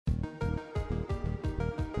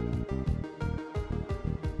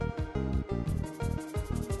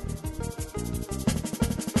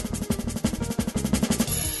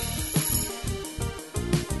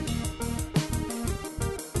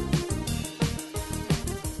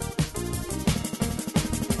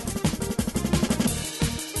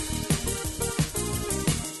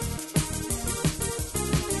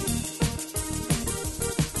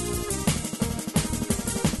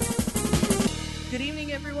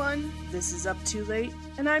everyone. This is Up Too Late,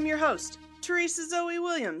 and I'm your host, Teresa Zoe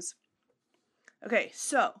Williams. Okay,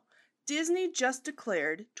 so Disney just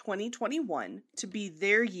declared 2021 to be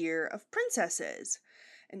their year of princesses,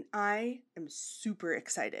 and I am super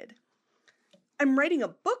excited. I'm writing a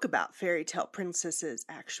book about fairy tale princesses,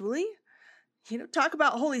 actually. Talk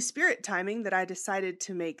about Holy Spirit timing that I decided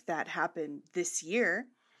to make that happen this year.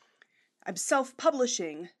 I'm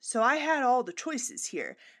self-publishing, so I had all the choices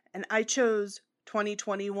here, and I chose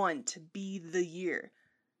 2021 to be the year.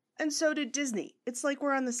 And so did Disney. It's like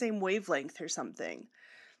we're on the same wavelength or something.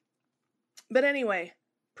 But anyway,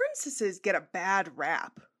 princesses get a bad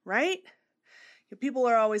rap, right? People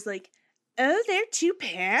are always like, oh, they're too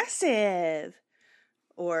passive.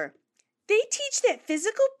 Or, they teach that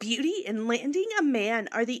physical beauty and landing a man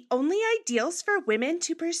are the only ideals for women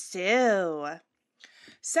to pursue.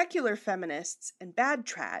 Secular feminists and bad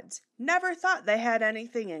trads never thought they had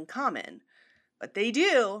anything in common, but they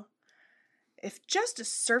do. If just a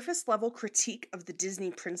surface-level critique of the Disney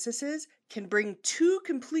princesses can bring two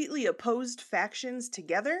completely opposed factions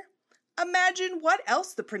together, imagine what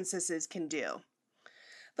else the princesses can do.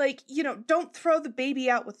 Don't throw the baby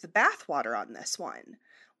out with the bathwater on this one.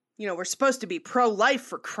 We're supposed to be pro-life,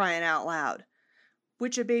 for crying out loud,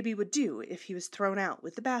 which a baby would do if he was thrown out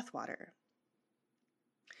with the bathwater.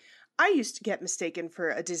 I used to get mistaken for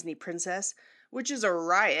a Disney princess, which is a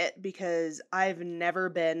riot because I've never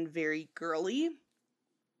been very girly.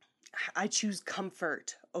 I choose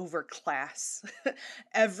comfort over class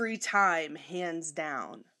every time, hands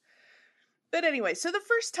down. But anyway, so the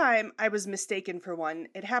first time I was mistaken for one,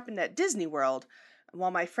 it happened at Disney World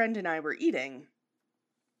while my friend and I were eating.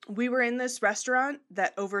 We were in this restaurant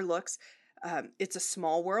that overlooks, It's a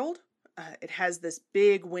Small World. It has this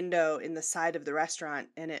big window in the side of the restaurant,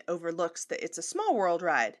 and it overlooks the It's a Small World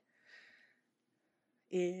ride.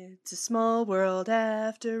 It's a small world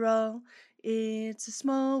after all. It's a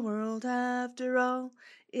small world after all.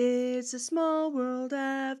 It's a small world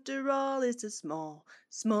after all. It's a small,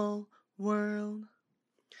 small world.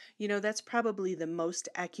 That's probably the most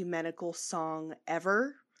ecumenical song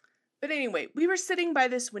ever. But anyway, we were sitting by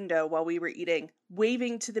this window while we were eating,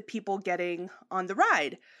 waving to the people getting on the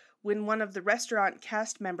ride, when one of the restaurant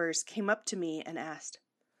cast members came up to me and asked,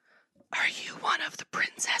 "Are you one of the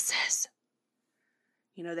princesses?"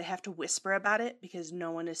 They have to whisper about it because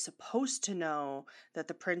no one is supposed to know that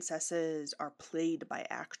the princesses are played by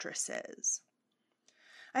actresses.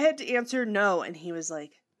 I had to answer no, and he was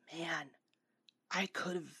like, "Man, I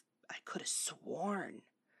could have sworn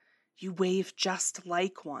you waved just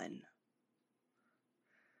like one."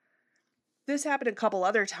 This happened a couple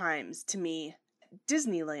other times to me at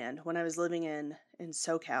Disneyland when I was living in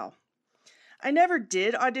SoCal. I never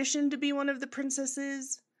did audition to be one of the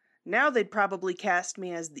princesses. Now they'd probably cast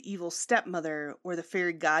me as the evil stepmother or the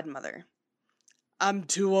fairy godmother. I'm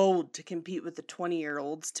too old to compete with the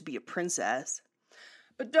 20-year-olds to be a princess.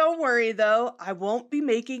 But don't worry, though, I won't be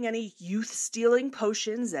making any youth-stealing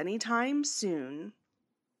potions anytime soon.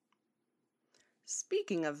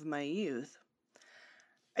 Speaking of my youth,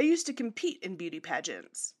 I used to compete in beauty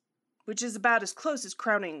pageants, which is about as close as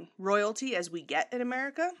crowning royalty as we get in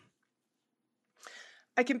America.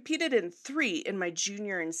 I competed in 3 in my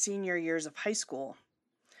junior and senior years of high school.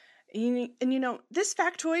 And this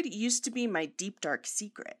factoid used to be my deep, dark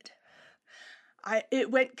secret.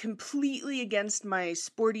 It went completely against my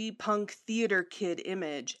sporty punk theater kid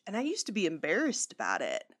image, and I used to be embarrassed about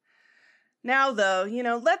it. Now, though,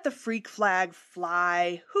 let the freak flag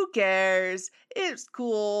fly. Who cares? It's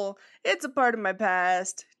cool. It's a part of my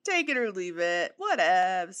past. Take it or leave it.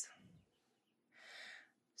 Whatevs.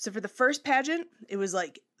 So for the first pageant, it was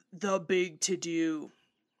like the big to-do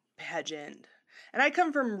pageant. And I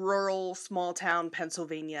come from rural, small-town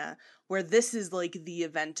Pennsylvania, where this is like the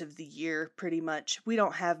event of the year, pretty much. We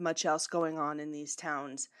don't have much else going on in these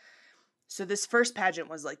towns. So this first pageant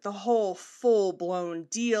was like the whole full-blown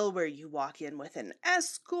deal where you walk in with an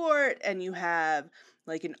escort and you have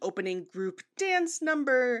like an opening group dance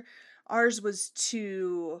number. Ours was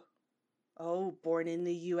to, Born in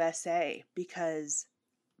the USA, because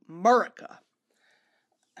America.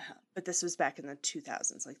 But this was back in the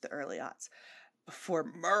 2000s, like the early aughts, before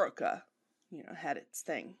America, had its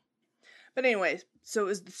thing. But anyway, so it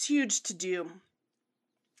was this huge to-do,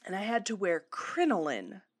 and I had to wear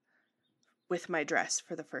crinoline with my dress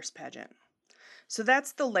for the first pageant. So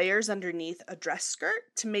that's the layers underneath a dress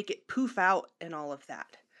skirt to make it poof out and all of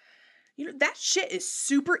that. That shit is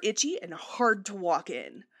super itchy and hard to walk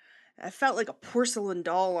in. I felt like a porcelain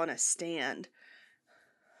doll on a stand.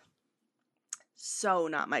 So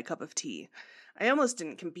not my cup of tea. I almost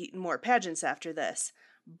didn't compete in more pageants after this.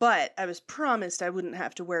 But I was promised I wouldn't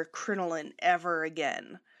have to wear crinoline ever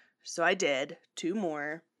again. So I did, 2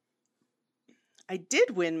 more. I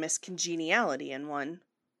did win Miss Congeniality in one.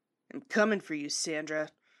 I'm coming for you, Sandra.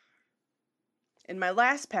 In my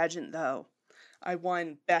last pageant, though, I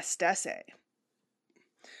won Best Essay,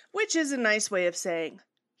 which is a nice way of saying,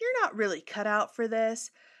 you're not really cut out for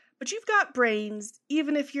this, but you've got brains,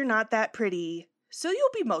 even if you're not that pretty, so you'll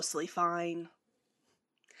be mostly fine.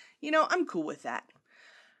 I'm cool with that.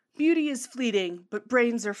 Beauty is fleeting, but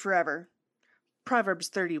brains are forever. Proverbs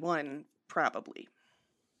 31, probably.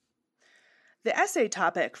 The essay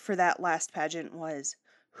topic for that last pageant was,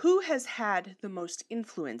 who has had the most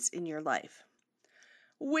influence in your life?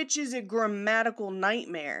 Which is a grammatical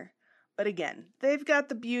nightmare. But again, they've got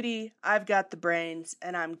the beauty, I've got the brains,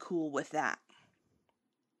 and I'm cool with that.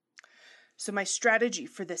 So my strategy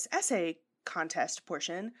for this essay contest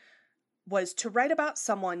portion was to write about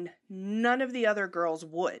someone none of the other girls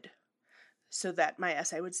would, so that my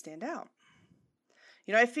essay would stand out.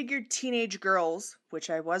 I figured teenage girls, which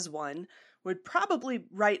I was one, would probably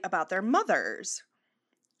write about their mothers,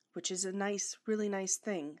 which is a really nice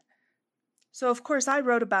thing. So, of course, I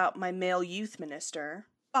wrote about my male youth minister,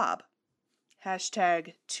 Bob.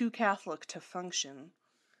 Hashtag too Catholic to function.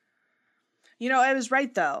 I was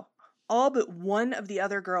right, though. All but one of the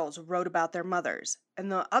other girls wrote about their mothers,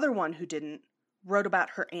 and the other one who didn't wrote about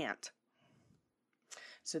her aunt.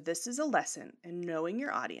 So this is a lesson in knowing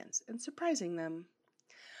your audience and surprising them.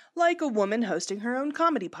 Like a woman hosting her own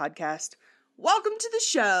comedy podcast. Welcome to the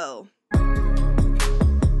show!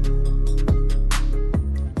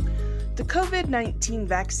 The COVID-19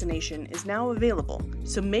 vaccination is now available,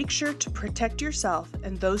 so make sure to protect yourself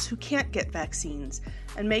and those who can't get vaccines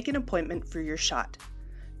and make an appointment for your shot.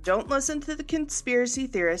 Don't listen to the conspiracy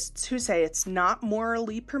theorists who say it's not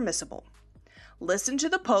morally permissible. Listen to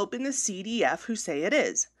the Pope and the CDF who say it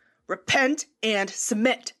is. Repent and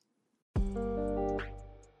submit!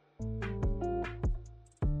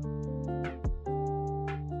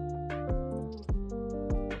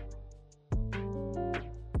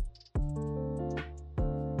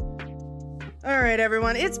 Alright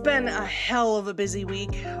everyone, it's been a hell of a busy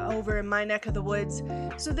week over in my neck of the woods,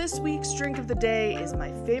 so this week's drink of the day is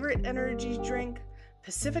my favorite energy drink,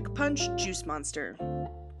 Pacific Punch Juice Monster.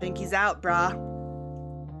 Pinky's out, brah.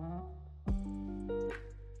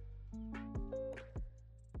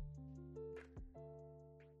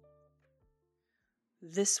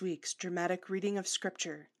 This week's dramatic reading of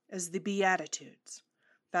Scripture is the Beatitudes,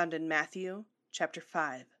 found in Matthew chapter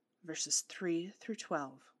 5, verses 3 through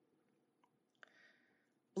 12.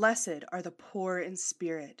 Blessed are the poor in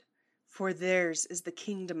spirit, for theirs is the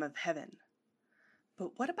kingdom of heaven.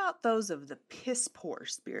 But what about those of the piss-poor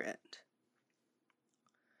spirit?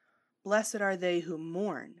 Blessed are they who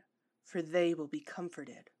mourn, for they will be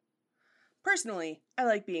comforted. Personally, I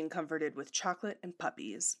like being comforted with chocolate and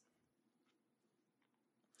puppies.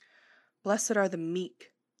 Blessed are the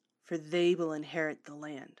meek, for they will inherit the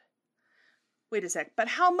land. Wait a sec, but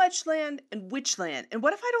how much land and which land? And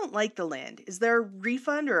what if I don't like the land? Is there a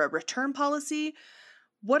refund or a return policy?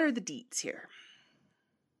 What are the deets here?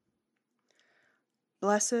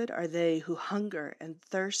 Blessed are they who hunger and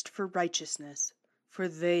thirst for righteousness, for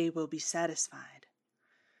they will be satisfied.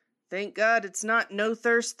 Thank God it's not No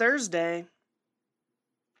Thirst Thursday.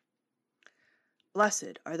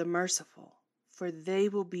 Blessed are the merciful, for they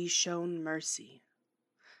will be shown mercy.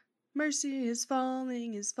 Mercy is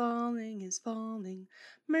falling, is falling, is falling.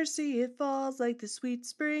 Mercy, it falls like the sweet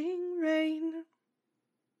spring rain.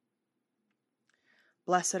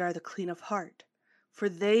 Blessed are the clean of heart, for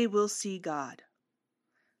they will see God.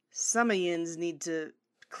 Some of yins need to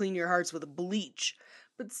clean your hearts with a bleach,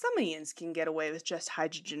 but some of yins can get away with just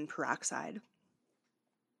hydrogen peroxide.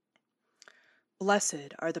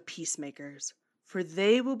 Blessed are the peacemakers, for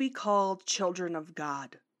they will be called children of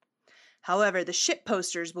God. However, the shit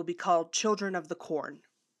posters will be called children of the corn.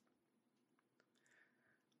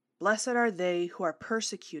 Blessed are they who are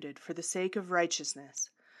persecuted for the sake of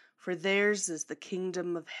righteousness, for theirs is the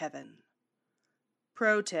kingdom of heaven.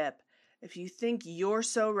 Pro tip, if you think you're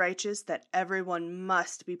so righteous that everyone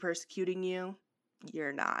must be persecuting you,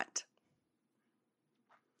 you're not.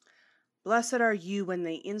 Blessed are you when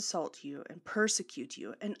they insult you and persecute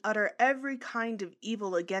you and utter every kind of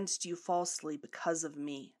evil against you falsely because of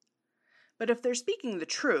me. But if they're speaking the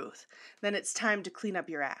truth, then it's time to clean up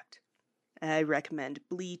your act. I recommend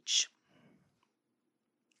bleach.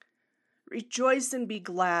 Rejoice and be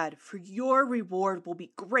glad, for your reward will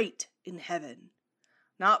be great in heaven.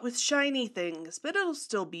 Not with shiny things, but it'll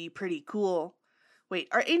still be pretty cool. Wait,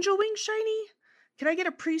 are angel wings shiny? Can I get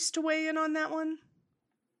a priest to weigh in on that one?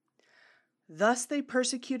 Thus they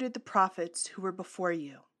persecuted the prophets who were before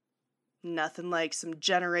you. Nothing like some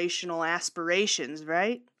generational aspirations,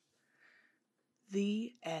 right?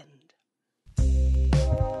 The end.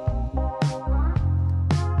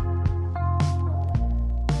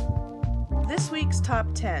 This week's Top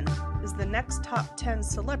 10 is the next Top 10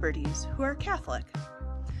 celebrities who are Catholic.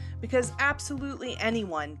 Because absolutely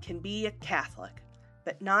anyone can be a Catholic,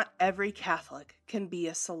 but not every Catholic can be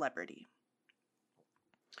a celebrity.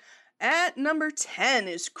 At number 10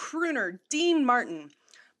 is crooner Dean Martin.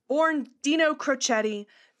 Born Dino Crocetti,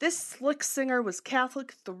 this slick singer was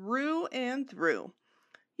Catholic through and through.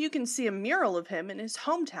 You can see a mural of him in his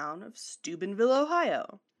hometown of Steubenville,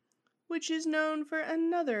 Ohio, which is known for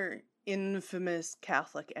another infamous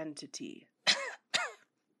Catholic entity.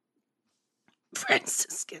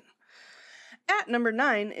 Franciscan. At number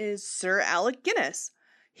 9 is Sir Alec Guinness.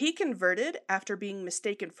 He converted after being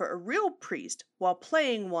mistaken for a real priest while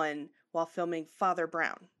playing one while filming Father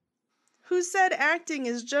Brown, who said acting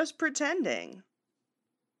is just pretending.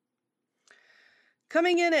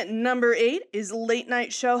 Coming in at number 8 is late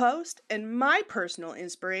night show host and my personal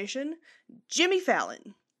inspiration, Jimmy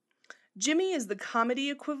Fallon. Jimmy is the comedy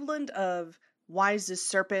equivalent of wise as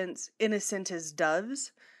serpents, innocent as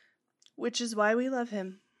doves, which is why we love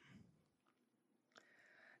him.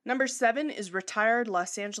 Number 7 is retired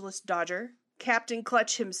Los Angeles Dodger, Captain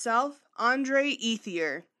Clutch himself, Andre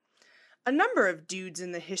Ethier. A number of dudes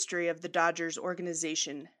in the history of the Dodgers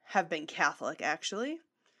organization have been Catholic, actually.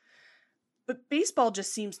 But baseball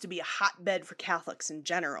just seems to be a hotbed for Catholics in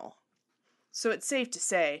general. So it's safe to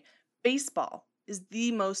say, baseball is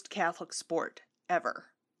the most Catholic sport ever.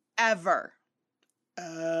 Ever.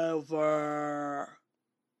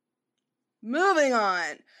 Moving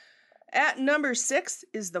on. At number 6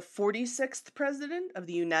 is the 46th President of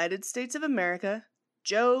the United States of America,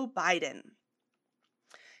 Joe Biden.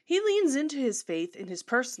 He leans into his faith in his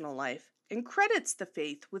personal life and credits the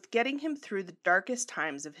faith with getting him through the darkest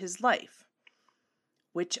times of his life,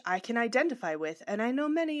 which I can identify with, and I know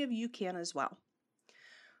many of you can as well.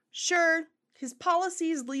 Sure, his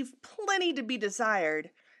policies leave plenty to be desired,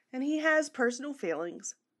 and he has personal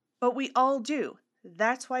failings, but we all do.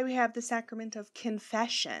 That's why we have the sacrament of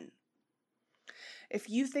confession. If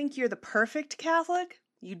you think you're the perfect Catholic,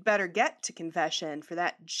 you'd better get to confession for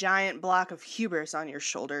that giant block of hubris on your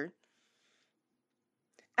shoulder.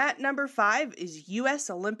 At number 5 is U.S.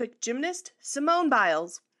 Olympic gymnast Simone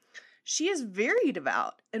Biles. She is very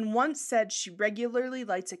devout and once said she regularly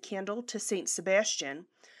lights a candle to Saint Sebastian,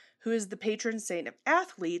 who is the patron saint of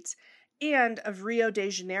athletes and of Rio de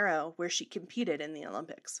Janeiro, where she competed in the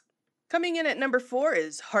Olympics. Coming in at number 4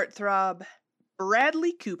 is heartthrob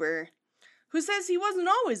Bradley Cooper, who says he wasn't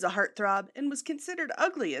always a heartthrob and was considered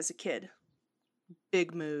ugly as a kid.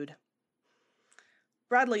 Big mood.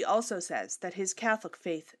 Bradley also says that his Catholic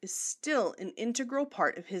faith is still an integral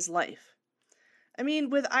part of his life. I mean,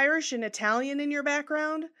 with Irish and Italian in your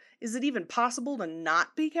background, is it even possible to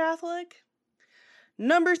not be Catholic?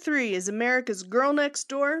 Number 3 is America's girl next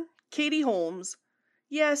door, Katie Holmes.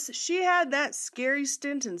 Yes, she had that scary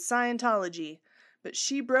stint in Scientology, but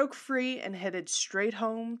she broke free and headed straight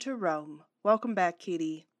home to Rome. Welcome back,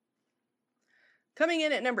 Katie. Coming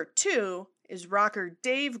in at number 2 is rocker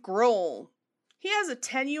Dave Grohl. He has a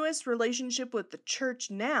tenuous relationship with the church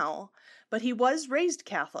now, but he was raised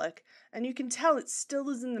Catholic, and you can tell it still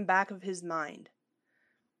is in the back of his mind.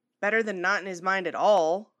 Better than not in his mind at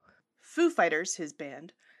all. Foo Fighters, his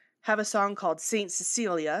band, have a song called Saint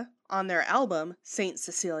Cecilia on their album Saint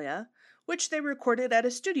Cecilia, which they recorded at a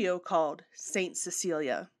studio called Saint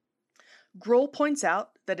Cecilia. Grohl points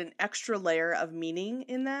out that an extra layer of meaning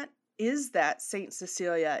in that is that Saint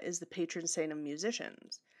Cecilia is the patron saint of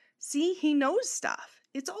musicians. See, he knows stuff.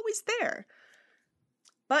 It's always there.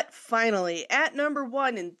 But finally, at number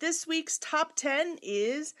 1 in this week's Top 10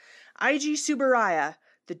 is Eiji Tsuburaya,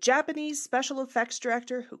 the Japanese special effects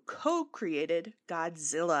director who co-created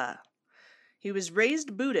Godzilla. He was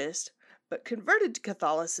raised Buddhist, but converted to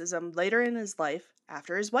Catholicism later in his life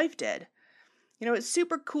after his wife did. You know, it's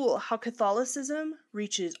super cool how Catholicism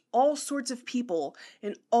reaches all sorts of people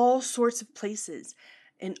in all sorts of places,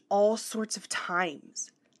 in all sorts of times.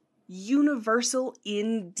 Universal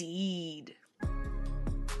indeed.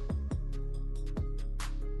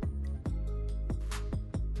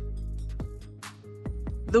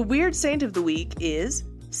 The weird saint of the week is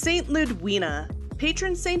Saint Ludwina,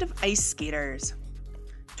 patron saint of ice skaters.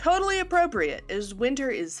 Totally appropriate, as winter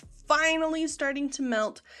is finally starting to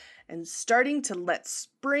melt and starting to let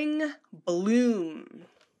spring bloom.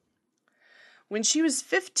 When she was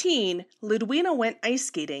 15, Ludwina went ice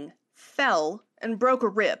skating, fell, and broke a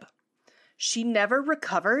rib. She never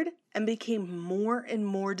recovered and became more and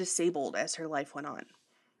more disabled as her life went on.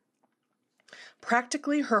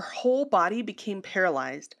 Practically her whole body became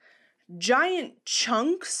paralyzed. Giant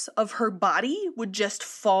chunks of her body would just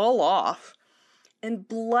fall off, and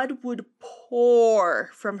blood would pour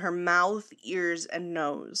from her mouth, ears, and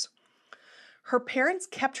nose. Her parents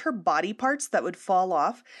kept her body parts that would fall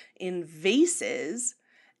off in vases,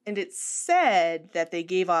 and it's said that they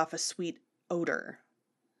gave off a sweet odor.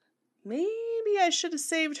 Maybe I should have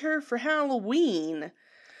saved her for Halloween.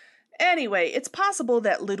 Anyway, it's possible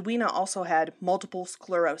that Ludwina also had multiple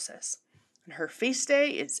sclerosis, and her feast day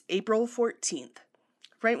is April 14th,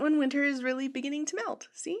 right when winter is really beginning to melt,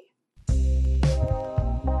 see?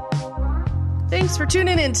 Thanks for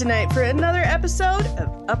tuning in tonight for another episode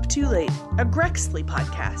of Up Too Late, a Grexley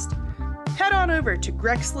podcast. Head on over to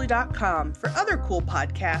Grexley.com for other cool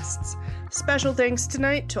podcasts. Special thanks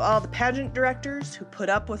tonight to all the pageant directors who put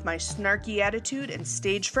up with my snarky attitude and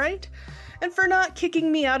stage fright, and for not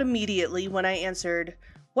kicking me out immediately when I answered,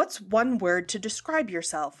 "What's one word to describe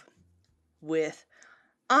yourself?" with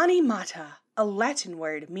animata, a Latin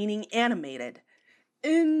word meaning animated,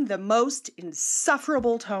 in the most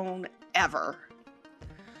insufferable tone ever.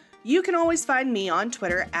 You can always find me on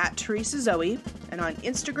Twitter at Teresa Zoe and on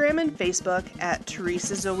Instagram and Facebook at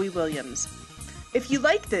Teresa Zoe Williams. If you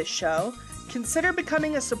like this show, consider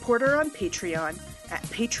becoming a supporter on Patreon at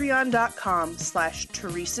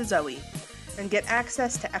patreon.com/Teresa Zoe and get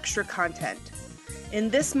access to extra content.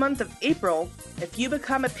 In this month of April, if you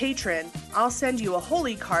become a patron, I'll send you a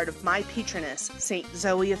holy card of my patroness, Saint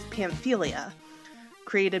Zoe of Pamphylia,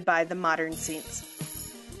 created by the Modern Saints.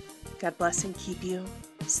 God bless and keep you.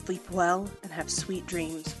 Sleep well and have sweet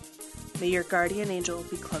dreams. May your guardian angel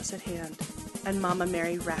be close at hand, and Mama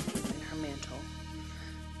Mary wrap you